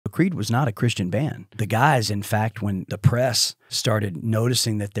Creed was not a Christian band. The guys, in fact, when the press started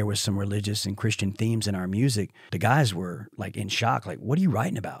noticing that there was some religious and Christian themes in our music, the guys were like in shock. Like, what are you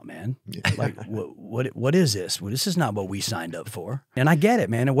writing about, man? Like, what is this? Well, this is not what we signed up for. And I get it,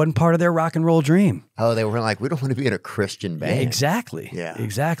 man. It wasn't part of their rock and roll dream. Oh, they were like, we don't want to be in a Christian band. Yeah, exactly. Yeah.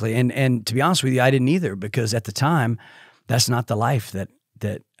 Exactly. And to be honest with you, I didn't either, because at the time, that's not the life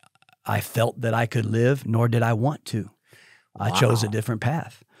that I felt that I could live, nor did I want to. I chose a different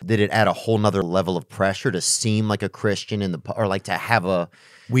path. Did it add a whole nother level of pressure to seem like a Christian or like to have a...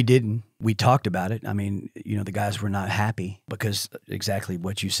 We didn't. We talked about it. I mean, you know, the guys were not happy because exactly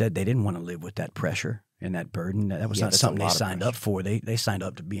what you said, they didn't want to live with that pressure and that burden. That was not something they signed up for. They signed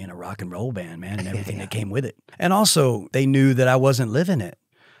up to be in a rock and roll band, man, and everything that came with it. And also, they knew that I wasn't living it.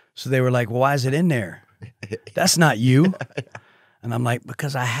 So they were like, well, why is it in there? That's not you. And I'm like,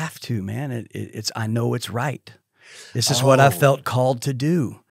 because I have to, man. I know it's right. This is what I felt called to do.